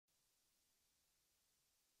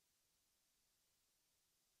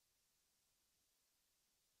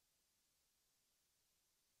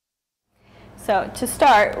So to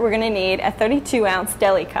start, we're going to need a 32-ounce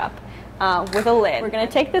deli cup with a lid. We're going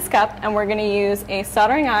to take this cup and we're going to use a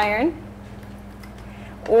soldering iron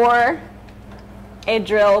or a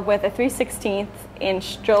drill with a 3/16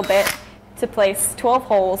 inch drill bit to place 12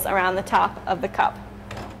 holes around the top of the cup.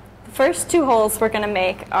 The first 2 holes we're going to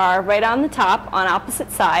make are right on the top on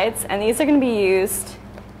opposite sides, and these are going to be used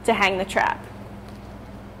to hang the trap.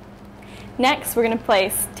 Next, we're going to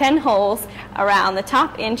place 10 holes around the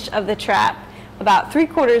top inch of the trap, about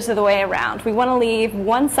 3/4 of the way around. We want to leave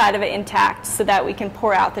one side of it intact so that we can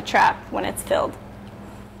pour out the trap when it's filled.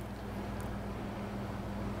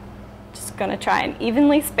 Just going to try and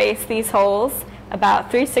evenly space these holes about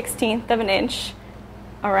 3/16 of an inch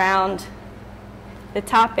around the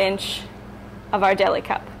top inch of our deli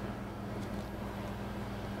cup.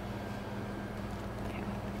 Okay.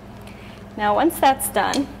 Now once that's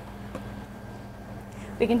done,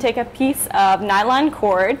 we can take a piece of nylon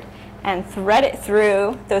cord and thread it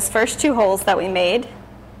through those first 2 holes that we made.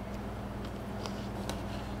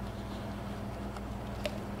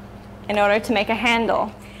 In order to make a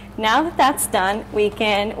handle. Now that that's done, we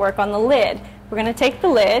can work on the lid. We're going to take the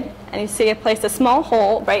lid, and you see I placed a small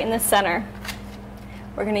hole right in the center.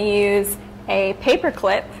 We're going to use a paper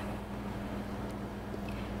clip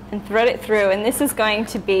and thread it through, and this is going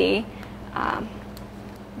to be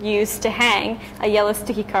used to hang a yellow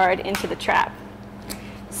sticky card into the trap.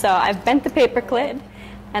 So I've bent the paper clip,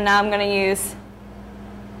 and now I'm going to use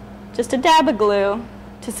just a dab of glue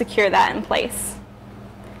to secure that in place.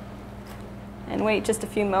 And wait just a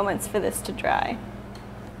few moments for this to dry.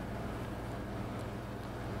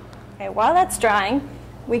 Okay, while that's drying,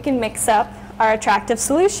 we can mix up our attractive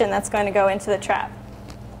solution that's going to go into the trap.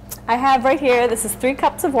 I have right here, this is 3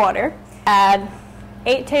 cups of water. Add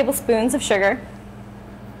 8 tablespoons of sugar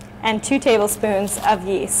and 2 tablespoons of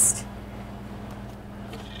yeast.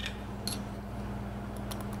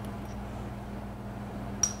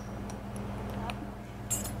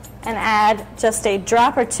 And add just a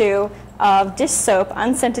drop or 2 of dish soap,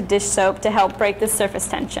 unscented dish soap, to help break the surface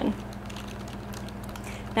tension.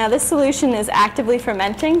 Now this solution is actively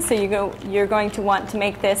fermenting, so you're going to want to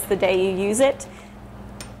make this the day you use it.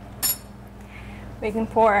 We can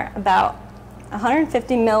pour about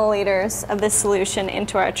 150 milliliters of this solution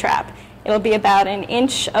into our trap. It'll be about an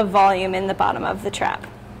inch of volume in the bottom of the trap.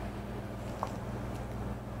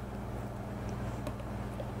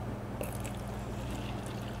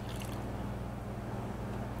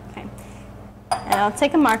 Okay. And I'll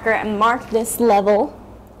take a marker and mark this level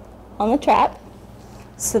on the trap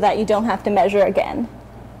so that you don't have to measure again.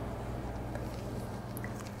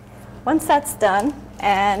 Once that's done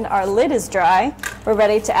and our lid is dry, we're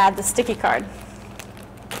ready to add the sticky card.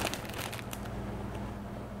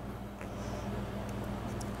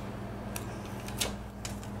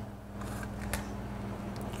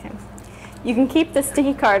 Okay. You can keep the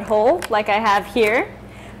sticky card whole like I have here,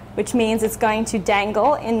 which means it's going to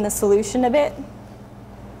dangle in the solution a bit.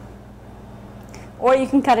 Or you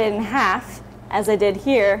can cut it in half, as I did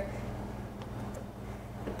here,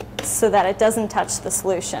 so that it doesn't touch the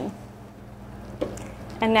solution.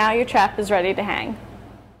 And now your trap is ready to hang.